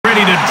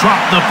ready to drop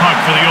the puck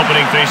for the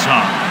opening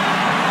faceoff.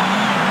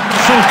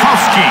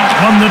 Hokki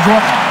on the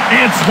draw.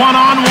 It's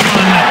one-on-one.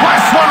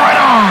 Last one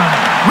right on.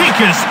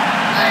 Weakest.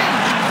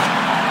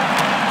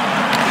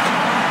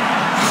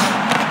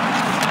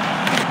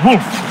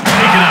 Wolf.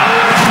 Taken out.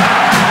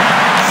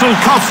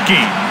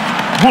 Hokki.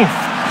 Wolf.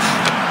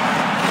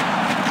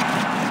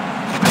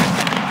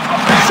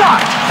 Shot.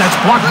 That's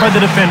blocked by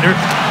the defender.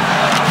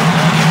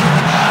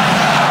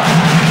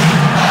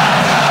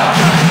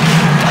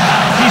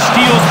 He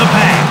steals the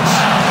pass.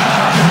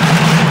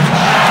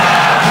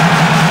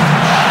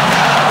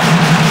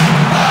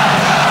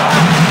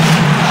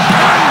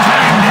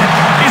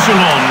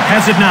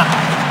 Has it now.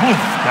 Wolf.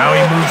 Now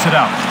he moves it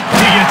out.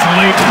 He gets a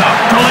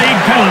delayed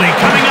penalty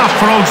coming up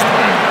for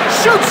Augsburg.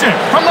 Shoots it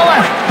from the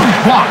left.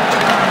 Blocked.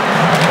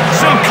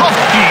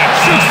 Hokki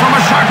shoots from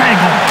a sharp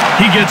angle.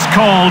 He gets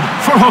called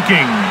for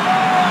hooking.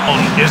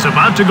 Is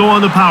about to go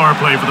on the power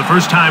play for the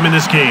first time in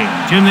this game.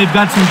 Jim, they've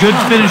got some good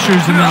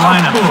finishers in their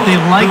lineup, but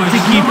they like to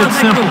keep it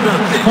simple.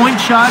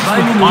 Point shots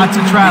with lots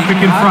of traffic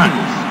in front.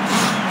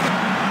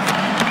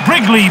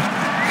 Wrigley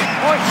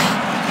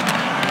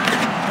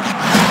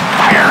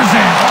fires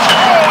it.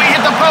 Oh, he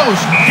hit the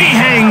post. He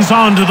hangs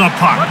on to the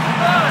puck.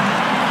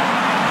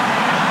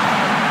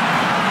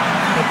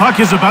 The puck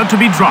is about to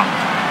be dropped.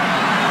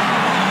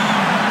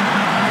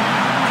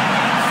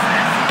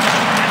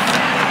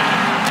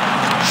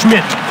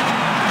 Schmidt.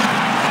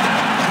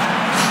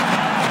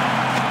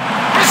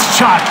 Wrist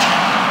shot.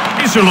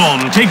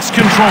 Iserlohn takes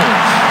control.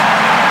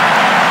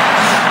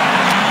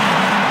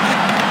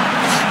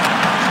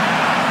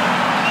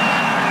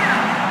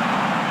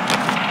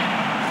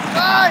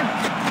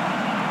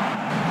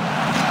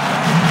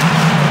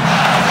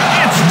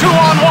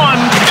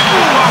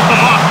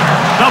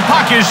 The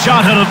puck is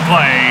shot out of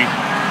play.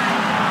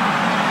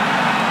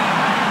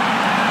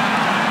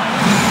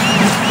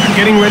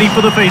 Getting ready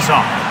for the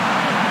face-off.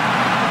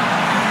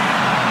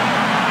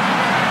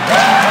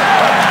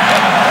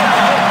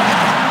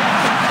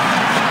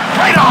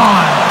 Right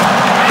on!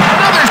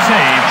 Another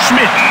save,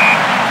 Schmidt.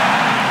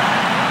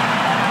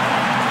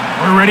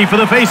 We're ready for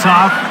the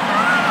face-off.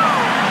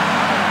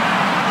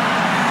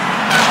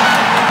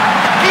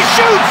 He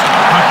shoots!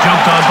 Puck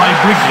jumped on by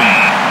Wrigley.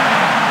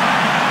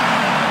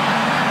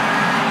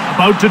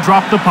 About to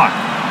drop the puck.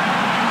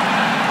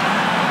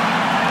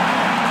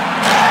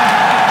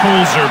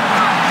 Holzer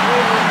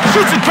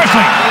shoots it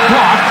quickly.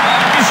 Blocked.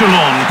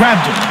 Iserlohn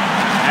grabbed it.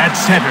 At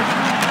center.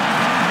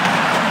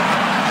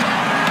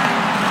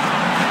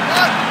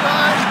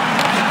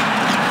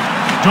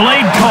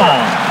 Delayed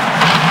call.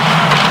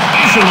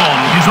 Iserlohn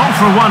is 0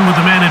 for 1 with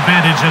the man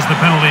advantage as the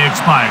penalty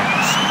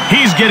expires.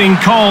 He's getting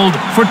called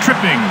for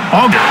tripping.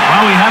 Well,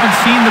 we haven't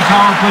seen the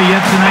power play yet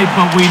tonight,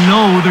 but we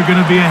know they're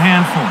going to be a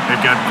handful.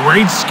 They've got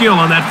great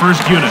skill on that first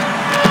unit.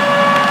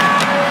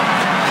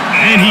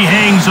 And he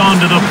hangs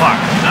on to the puck.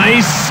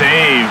 Nice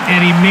save.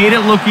 And he made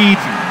it look easy.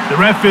 The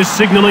ref is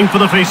signaling for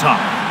the faceoff.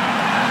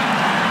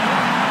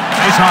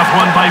 Faceoff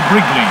won by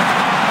Wrigley.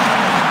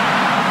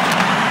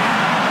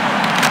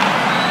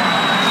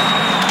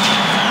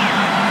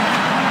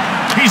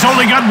 He's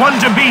only got one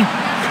to beat.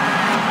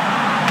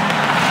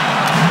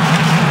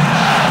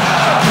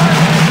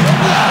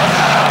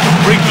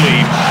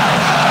 Wrigley.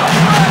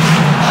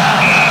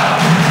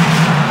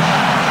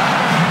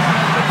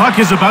 The puck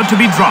is about to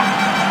be dropped.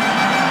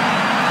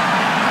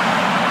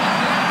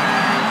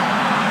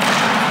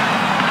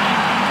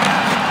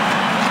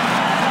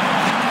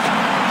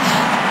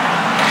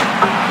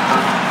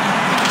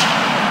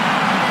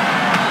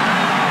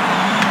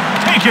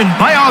 Taken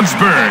by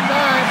Augsburg.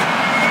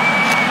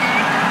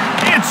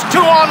 It's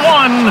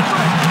 2-on-1.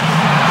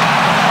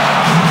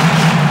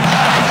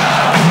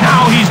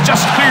 Now he's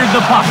just cleared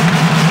the puck.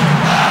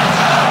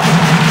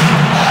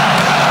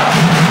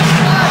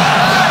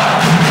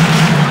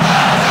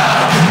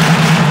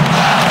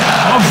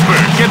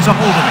 Gets a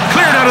hold of it.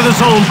 Cleared out of the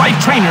zone by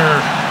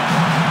Trainer.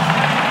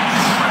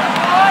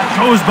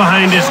 Goes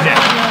behind his net.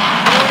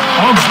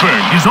 Augsburg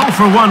is 0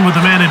 for 1 with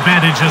the man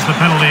advantage as the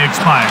penalty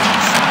expires.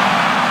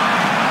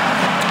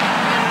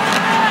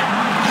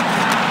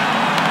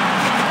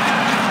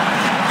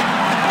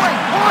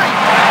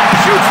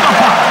 Shoots the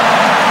puck.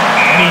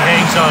 And he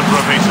hangs on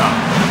for a faceoff.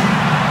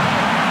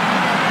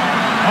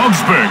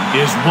 Augsburg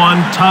is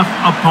one tough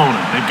opponent.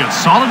 They've got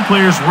solid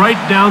players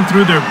right down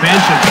through their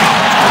bench and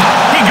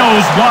he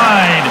goes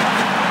wide.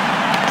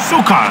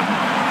 Sukan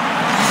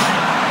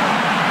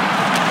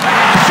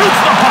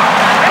shoots the puck.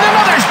 And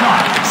another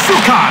shot.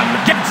 Sukan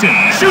gets it.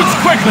 Shoots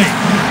quickly.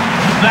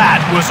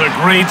 That was a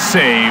great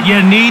save.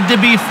 You need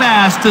to be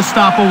fast to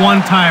stop a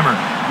one-timer.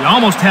 You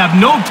almost have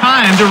no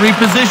time to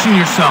reposition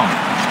yourself.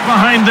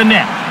 Behind the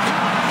net.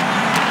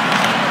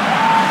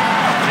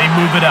 They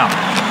move it out.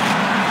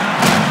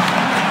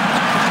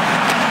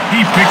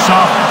 He picks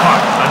off the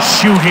puck. A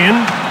shoot in.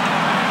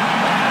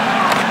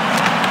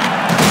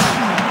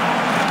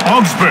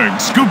 Augsburg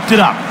scooped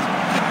it up.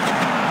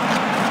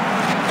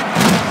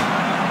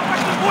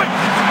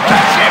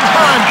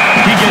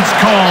 He gets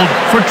called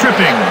for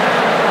tripping.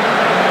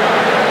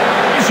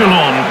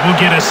 Iserlohn will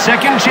get a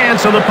second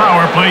chance on the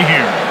power play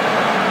here.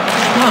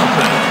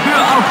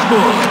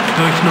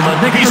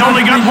 He's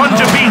only got one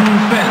to beat. 2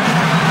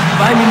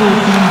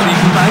 Minuten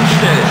wegen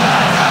Beinstellen.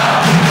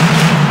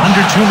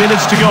 Under 2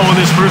 minutes to go in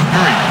this first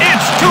period.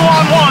 It's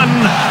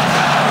 2-on-1.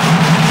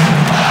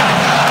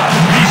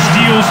 He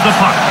steals the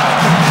puck.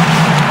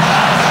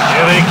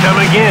 Here they come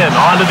again,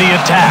 onto the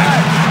attack.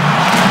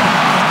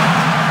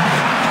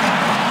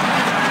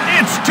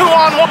 It's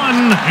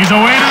 2-on-1. He's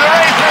away to the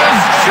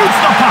races. Shoots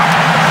the puck.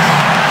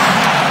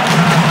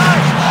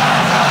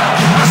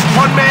 Just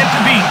one man to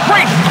beat.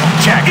 Great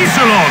check.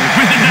 Iserlohn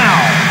with it now.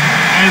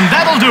 And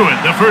that'll do it.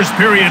 The first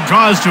period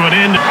draws to an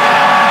end.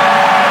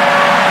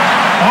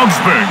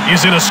 Augsburg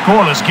is in a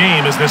scoreless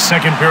game as this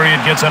second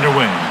period gets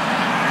underway.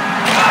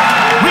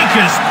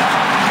 Weakest.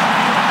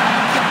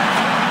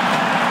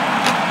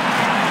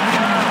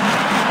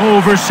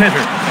 Over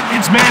center.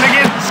 It's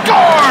Manigan.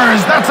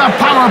 Scores! That's a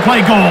power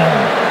play goal.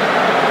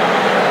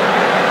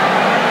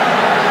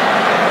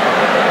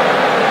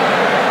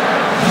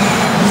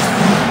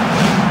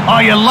 Oh,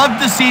 you love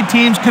to see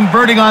teams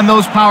converting on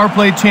those power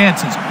play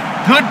chances.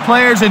 Good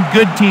players and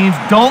good teams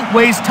don't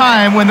waste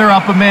time when they're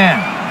up a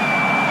man.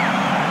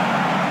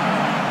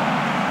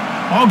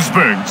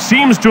 Augsburg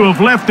seems to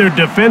have left their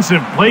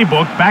defensive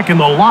playbook back in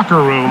the locker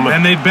room.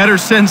 And they'd better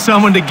send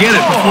someone to get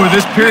it before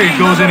this period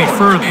goes any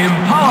further. Im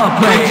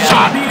Powerplay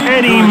Shot,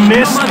 and he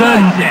missed the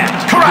net.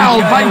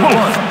 Corralled by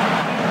Wolf.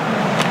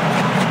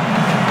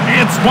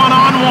 It's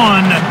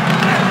 1-on-1.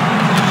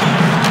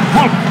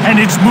 Wolf, and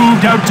it's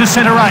moved out to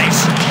center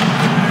ice.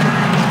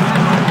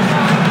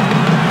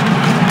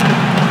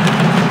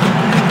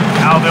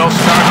 Now they'll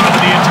start onto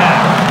the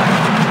attack.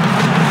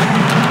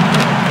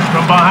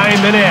 From behind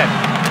the net.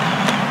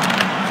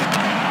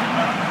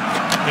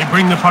 They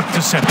bring the puck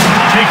to center.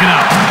 Taken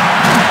out.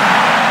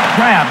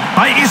 Grabbed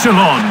by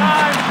Iserlohn.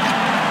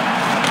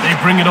 They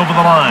bring it over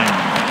the line.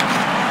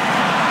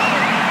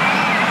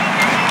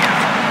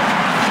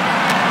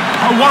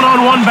 A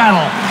one-on-one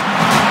battle.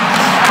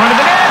 Front of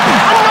the net.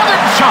 Another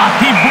shot.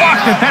 He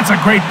blocked it. That's a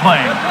great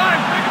play.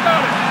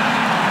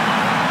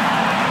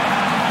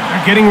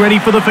 They're getting ready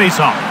for the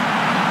face-off.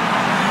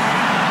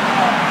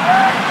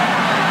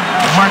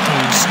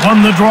 Martins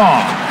won the draw.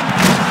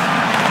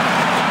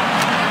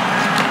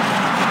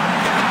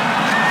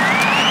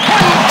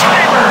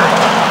 One-timer!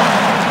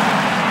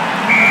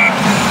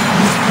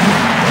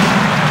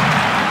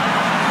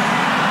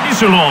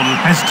 Iserlohn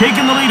has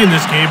taken the lead in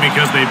this game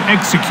because they've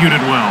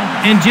executed well.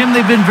 And, Jim,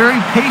 they've been very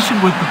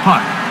patient with the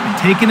puck and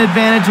taken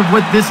advantage of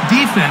what this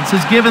defense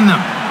has given them.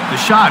 The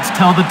shots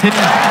tell the tale.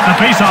 The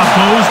face-off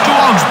goes to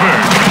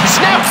Augsburg.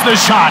 Snaps the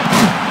shot.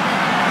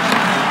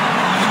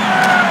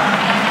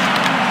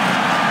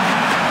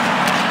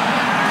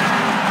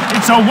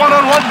 It's a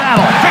one-on-one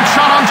battle. Quick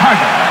shot on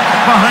target.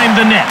 Behind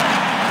the net.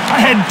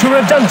 Ahead to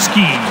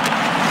Radunsky.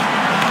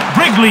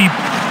 Wrigley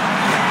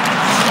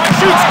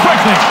shoots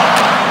quickly.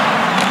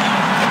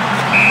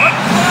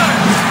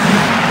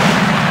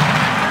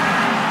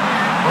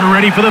 We're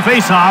ready for the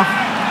face-off.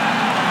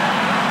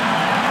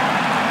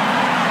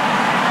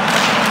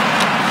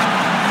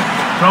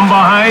 From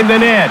behind the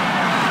net.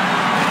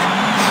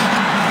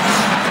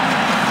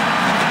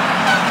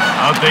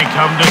 Out they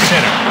come to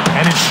center.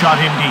 And it's shot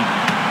in deep.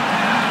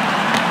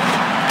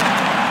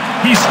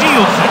 He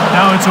steals it.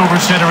 Now it's over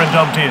center and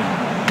dumped in.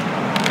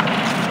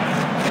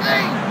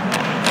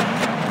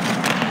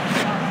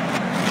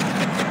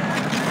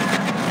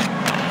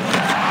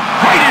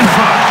 Right in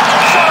front.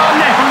 Shot on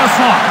net from the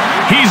slot.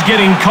 He's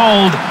getting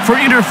called for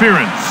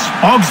interference.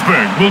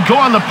 Augsburg will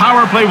go on the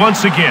power play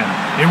once again.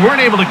 They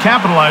weren't able to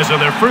capitalize on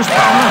their first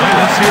power play.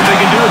 Let's see if they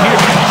can do it here.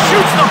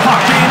 Shoots the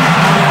puck in.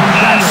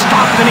 That's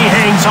stopped and he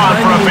hangs on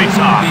for a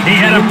face-off. He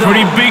had a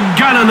pretty big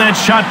gun on that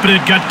shot, but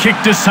it got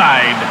kicked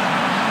aside.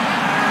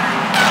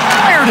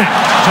 Fired it.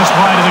 Just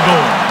wide of the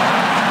goal.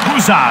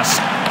 Huzas.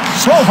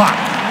 Slovak.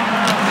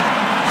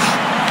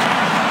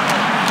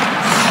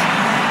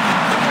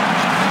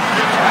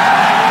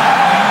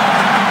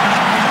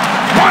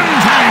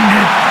 One-timed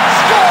it.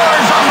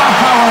 Scores on the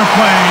power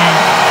play.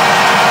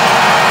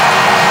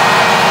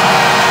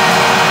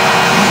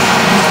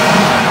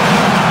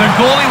 The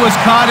goalie was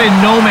caught in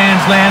no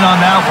man's land on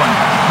that one.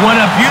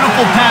 What a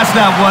beautiful pass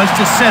that was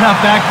to set up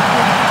that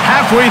goal.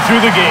 Halfway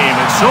through the game,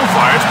 and so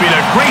far it's been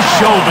a great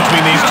show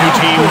between these two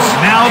teams.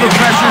 Now the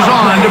pressure's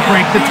on to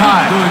break the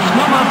tie.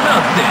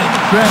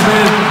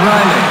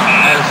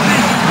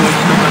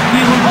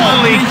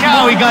 Holy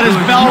cow, he got his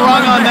bell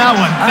rung on that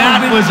one. That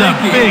was a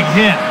big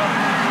hit.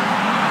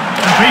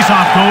 The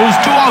faceoff goes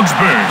to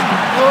Augsburg.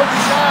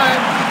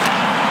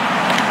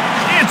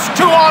 It's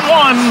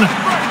 2-on-1.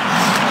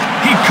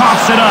 He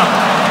coughs it up,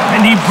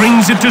 and he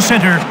brings it to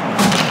center.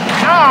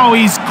 Now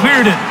he's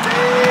cleared it.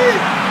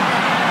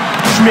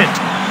 Schmidt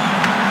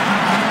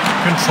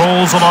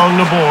controls along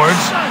the boards.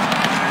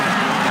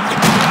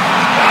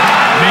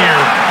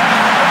 Mayer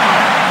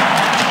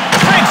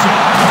takes it.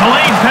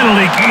 Delayed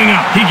penalty coming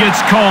up. He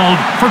gets called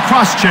for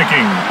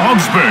cross-checking.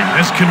 Augsburg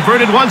has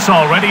converted once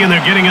already, and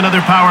they're getting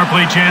another power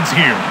play chance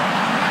here.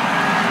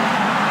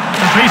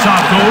 The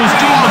Faceoff goes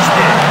to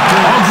Augsburg.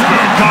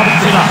 Augsburg gobbles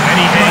it up, and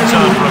he hangs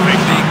on for a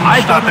victory. I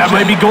thought that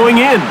might be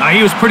going in.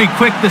 He was pretty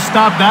quick to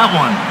stop that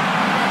one.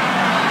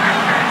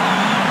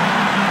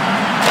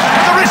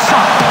 The wrist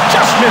shot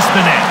just missed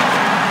the net.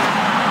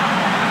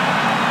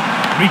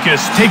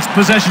 Rikas takes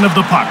possession of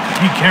the puck.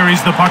 He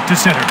carries the puck to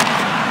center.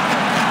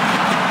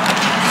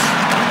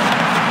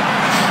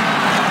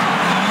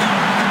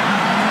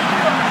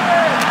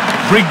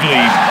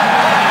 Wrigley.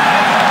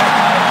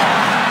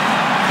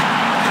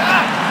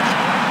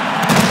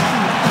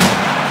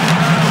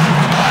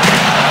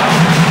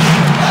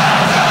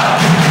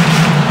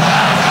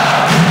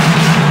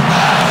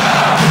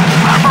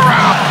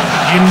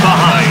 In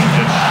behind.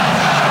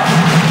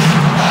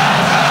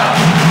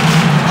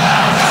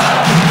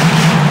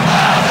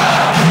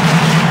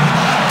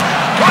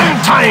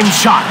 One-time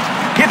shot.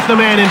 Hit the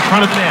man in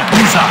front of the net.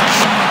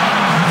 Usas.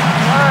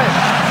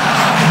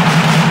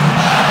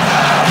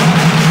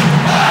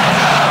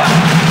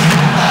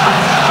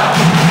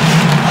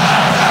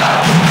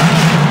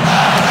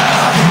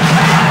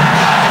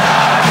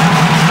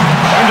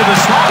 Into the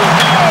slot.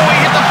 Oh, he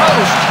hit the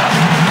post.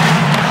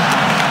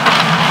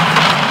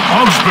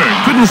 Augsburg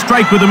couldn't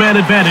strike with a man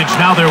advantage.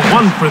 Now they're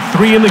 1 for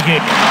 3 in the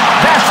game.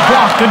 That's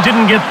blocked and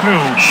didn't get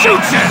through.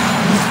 Shoots it!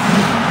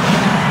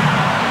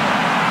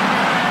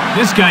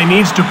 This guy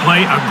needs to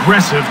play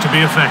aggressive to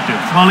be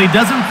effective. Well, he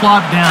doesn't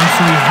flop down,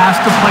 so he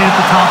has to play at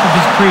the top of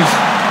his crease.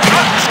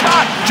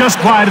 Shot just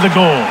wide of the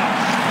goal.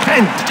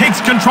 Kent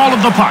takes control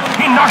of the puck.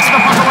 He knocks the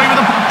puck away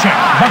with a puck check.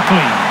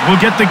 Buckley will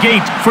get the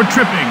gate for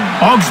tripping.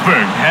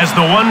 Augsburg has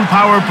the 1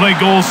 power play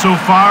goal so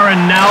far,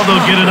 and now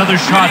they'll get another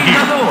shot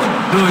here.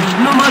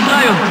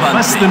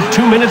 Less than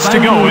 2 minutes to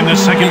go in the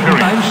second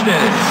period.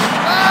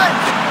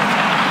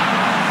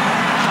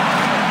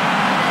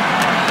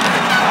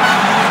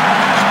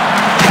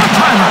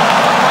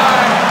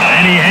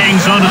 And he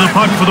hangs onto the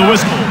puck for the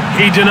whistle.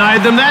 He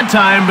denied them that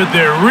time, but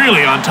they're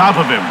really on top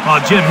of him. Oh,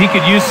 Jim, he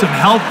could use some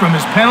help from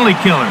his penalty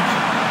killers.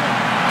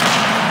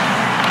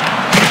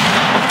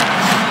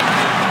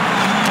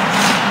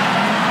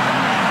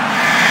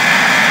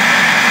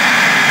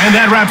 And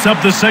that wraps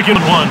up the second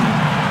one.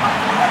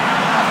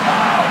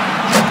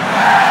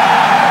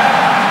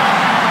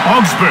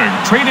 Augsburg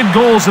traded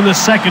goals in the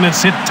second and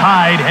sit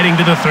tied heading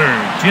to the third.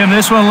 Jim,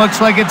 this one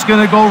looks like it's going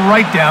to go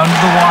right down to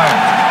the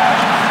wire.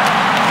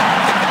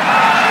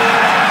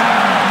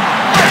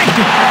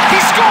 He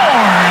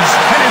scores!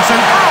 And it's an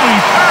early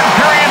third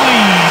period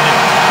lead.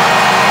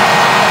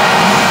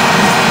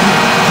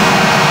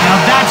 Now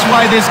that's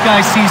why this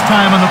guy sees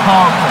time on the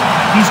power play.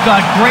 He's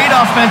got great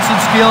offensive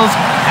skills,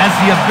 has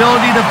the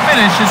ability to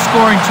finish his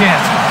scoring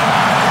chances.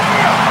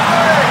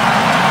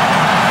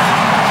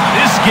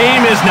 This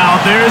game is now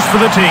theirs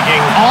for the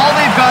taking. All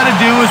they've got to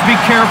do is be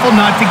careful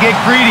not to get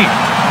greedy.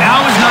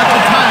 Now is not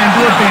the time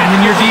to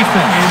abandon your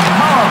defense.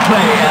 Power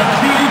play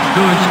erzielt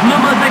durch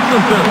Nummer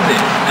 46,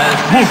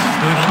 Assist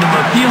durch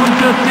Nummer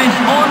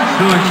 44 und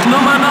durch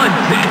Nummer 19.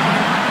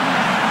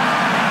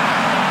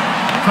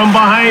 From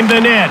behind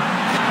the net.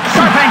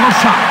 Sharp angle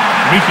shot.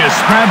 Rikas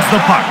grabs the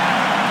puck.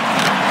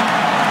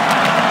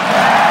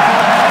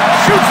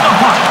 Shoots the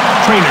puck.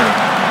 Trainer.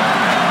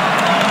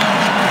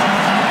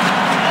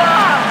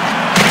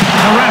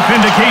 The ref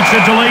indicates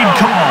a delayed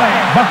call.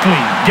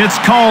 Buckley gets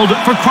called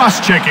for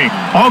cross-checking.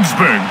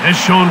 Augsburg has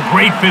shown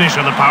great finish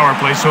on the power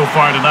play so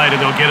far tonight,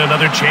 and they'll get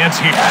another chance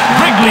here.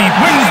 Wrigley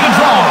wins the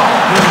draw.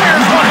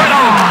 Here's one right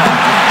on.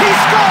 He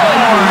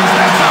scores!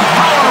 That's a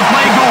power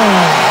play goal.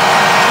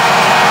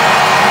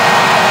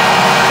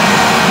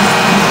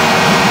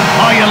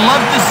 Oh, you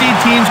love to see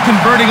teams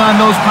converting on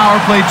those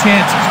power play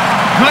chances.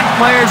 Good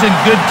players and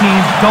good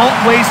teams don't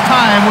waste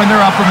time when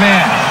they're up a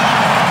man.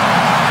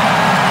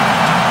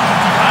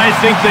 I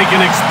think they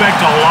can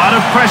expect a lot of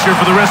pressure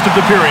for the rest of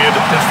the period.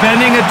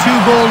 Defending a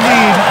 2-goal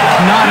lead is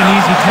not an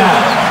easy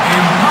task.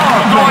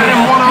 Going in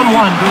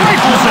one-on-one.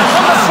 Rifles it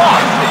from the slot.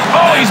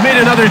 Oh, he's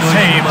made another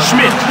save.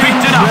 Schmidt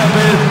picked it up.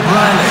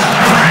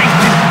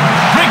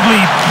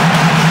 Wrigley.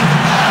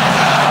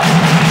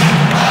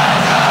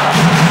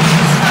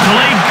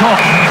 Delayed call.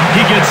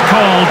 He gets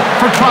called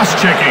for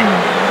cross-checking.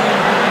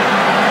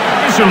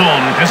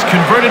 Iserlohn has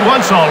converted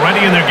once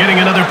already, and they're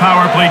getting another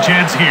power play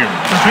chance here.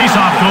 The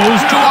faceoff goes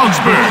to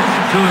Augsburg.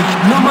 Quick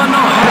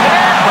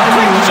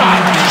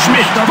shot.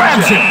 Schmidt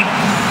grabs it.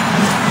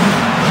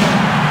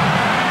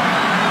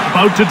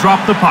 About to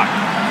drop the puck.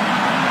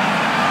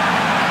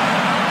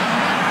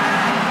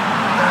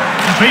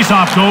 The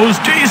faceoff goes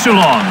to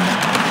Iserlohn.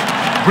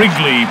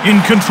 Wrigley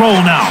in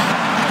control now.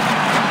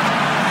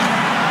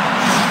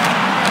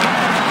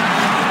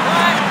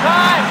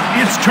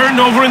 It's turned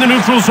over in the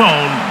neutral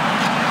zone.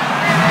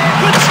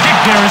 Good stick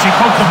there as he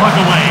poked the puck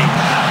away.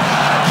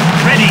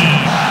 Ready.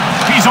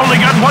 He's only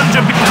got one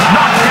to be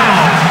knocked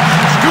down.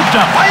 Scooped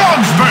up by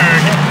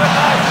Augsburg.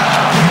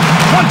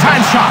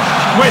 One-time shot.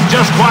 Went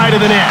just wide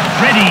of the net.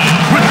 Ready.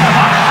 With the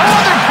puck.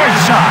 Another quick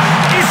shot.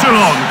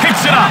 Iserlohn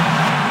picks it up.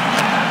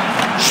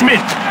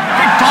 Schmidt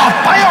picked off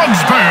by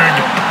Augsburg.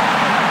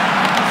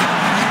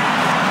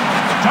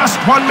 Just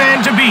one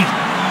man to beat.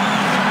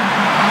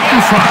 In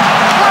front.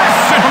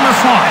 Blasts it from the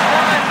slot.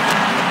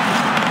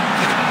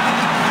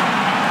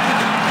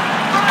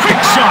 Quick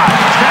shot.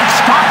 That's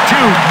stop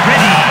two.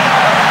 Ready.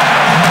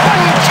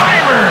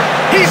 One-timer.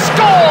 He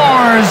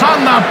scores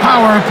on the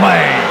power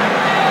play.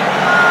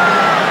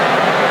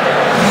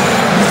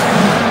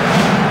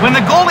 When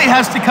the goalie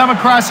has to come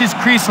across his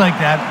crease like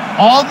that,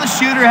 all the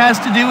shooter has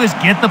to do is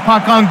get the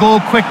puck on goal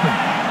quickly.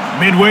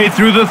 Midway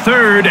through the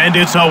third, and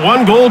it's a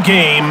one-goal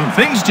game.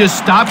 Things just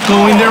stopped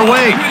going their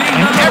way,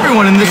 and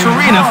everyone in this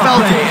arena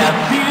felt it.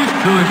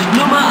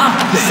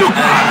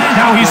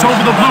 Now he's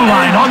over the blue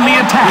line on the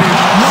attack.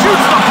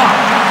 Shoots the puck.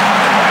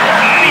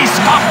 And he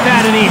stopped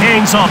that and he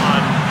hangs on.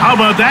 How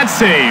about that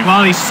save?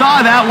 Well, he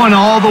saw that one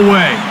all the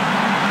way.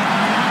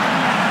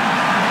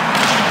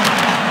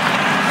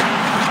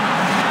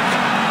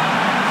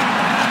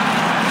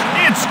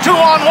 It's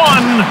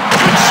 2-on-1.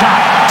 Good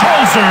shot.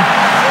 Tolzer.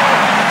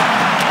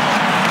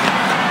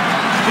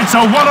 It's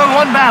a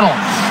one-on-one battle.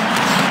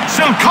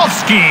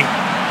 Silkovsky.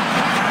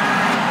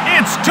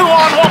 It's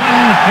 2-on-1.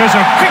 There's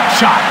a quick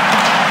shot.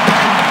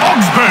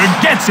 Augsburg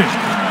gets it.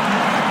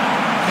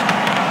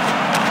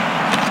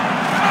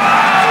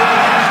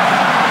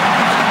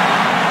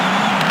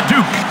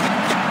 Duke.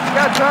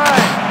 Got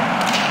time.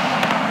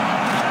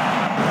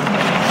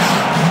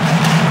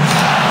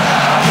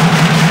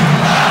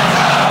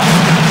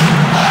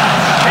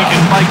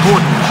 Taken by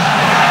Gordon.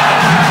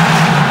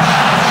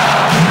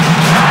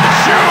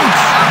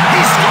 Shoots!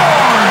 He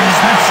scores!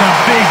 That's a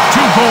big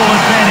two-goal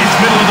advantage,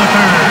 middle of the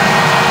third.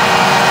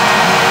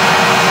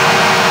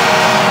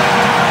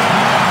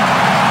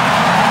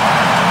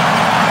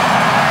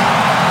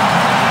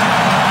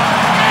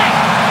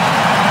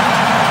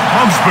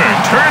 Augsburg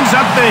turns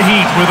up the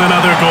heat with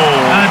another goal.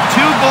 A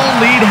two-goal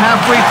lead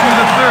halfway through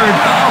the third.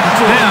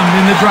 It's them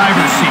in the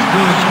driver's seat.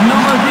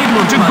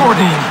 To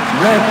Gordon.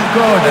 Red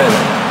Gordon.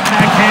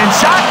 Backhand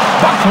shot.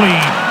 Buckley.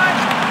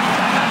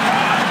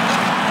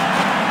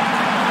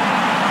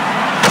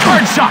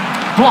 Hard shot.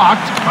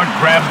 Blocked, but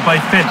grabbed by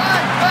Fenton.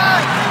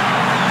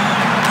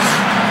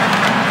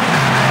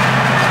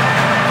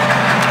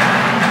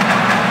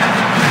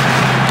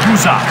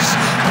 Kuzas.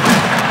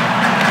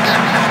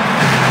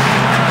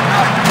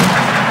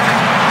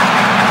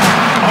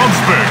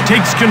 Augsburg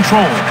takes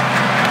control.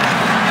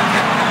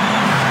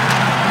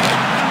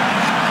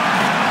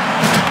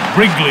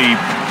 Wrigley.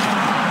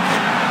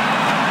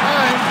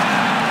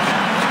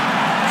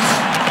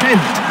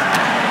 Kent.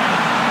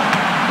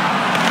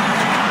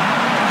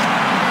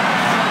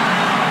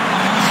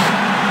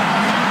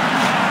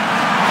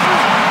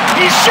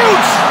 He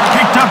shoots!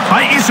 Picked up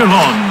by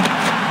Iserlohn.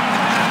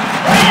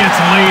 He gets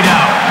laid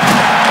out.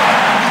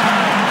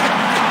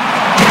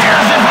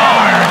 Here's it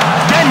hard.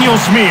 Daniel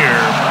Smear.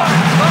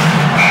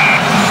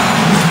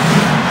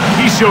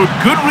 He showed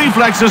good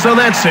reflexes on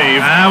that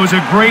save. That was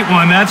a great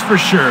one, that's for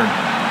sure.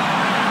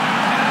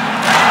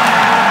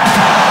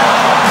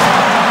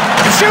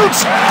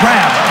 Shoots!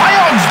 Grab by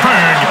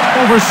Augsburg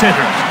over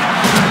center.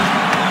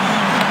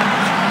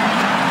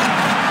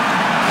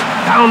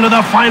 Down to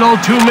the final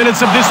 2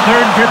 minutes of this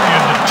third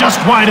period, just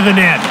wide of the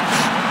net.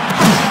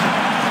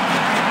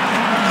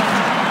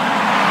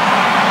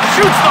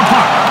 Shoots the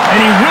puck, and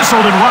he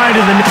whistled it wide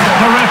of the net.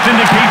 The ref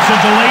indicates a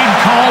delayed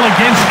call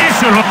against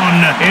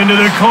Iserlohn. Into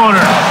the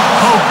corner.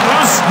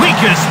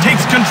 Weekus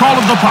takes control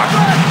of the puck.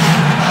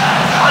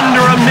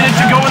 Under a minute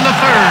to go in the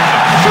third.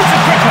 Shoots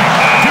it quickly.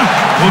 Duke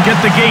will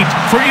get the gate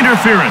for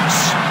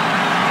interference.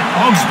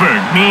 Augsburg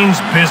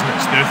means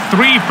business. They're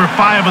 3 for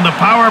 5 on the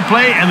power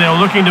play, and they're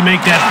looking to make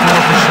that 4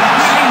 for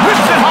shots.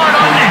 Whips it hard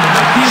on net.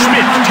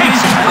 Schmidt takes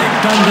it.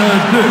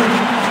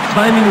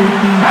 Right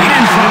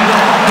in front.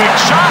 Quick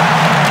shot.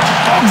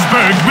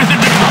 Augsburg with it.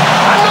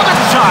 Another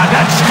shot.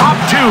 That's top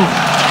 2.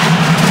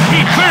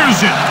 He clears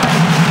it.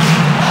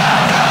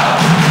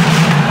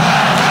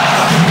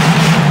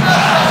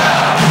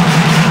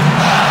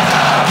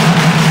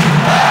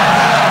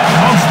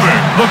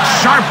 Augsburg looks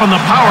sharp on the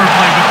power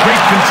play with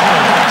great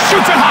control.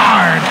 Shoots it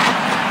hard.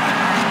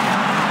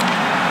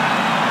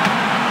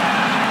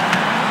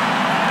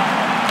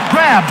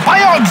 Grabbed by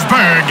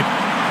Augsburg.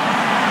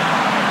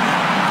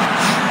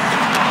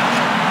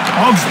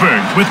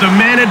 Augsburg, with the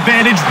man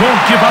advantage,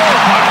 won't give up the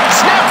puck.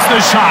 Snaps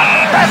the shot.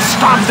 That's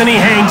stopped, and he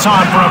hangs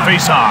on for a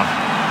face-off.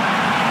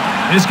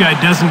 This guy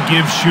doesn't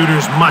give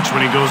shooters much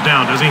when he goes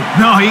down, does he?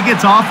 No, he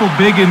gets awful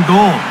big in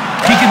goal.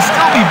 He can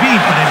still be beat,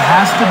 but it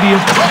has to be a...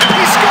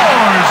 He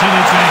scores, and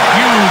it's a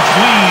huge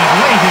lead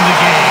late in the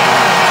game.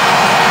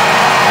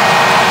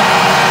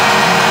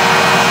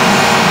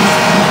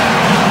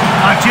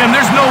 Jim,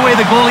 there's no way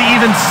the goalie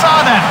even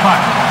saw that puck.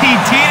 He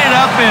teed it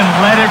up and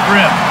let it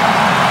rip.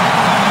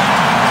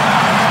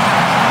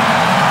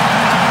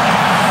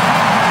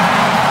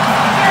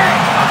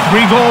 A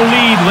 3-goal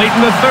lead late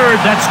in the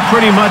third. That's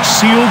pretty much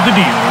sealed the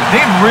deal.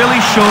 They've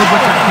really showed what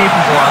they're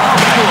capable of.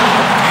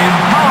 In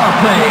power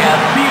play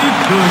at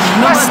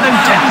Less than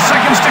 10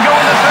 seconds to go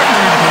in the third.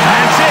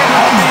 That's it.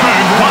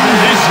 Augsburg won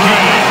this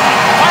game.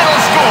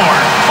 Final score,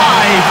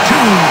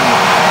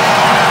 5-2.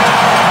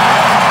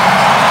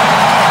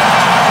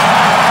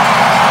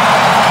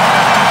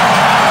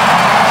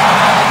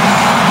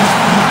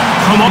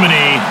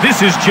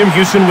 This is Jim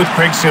Houston with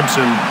Craig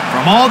Simpson.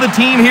 From all the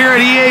team here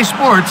at EA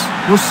Sports,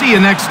 we'll see you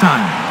next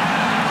time.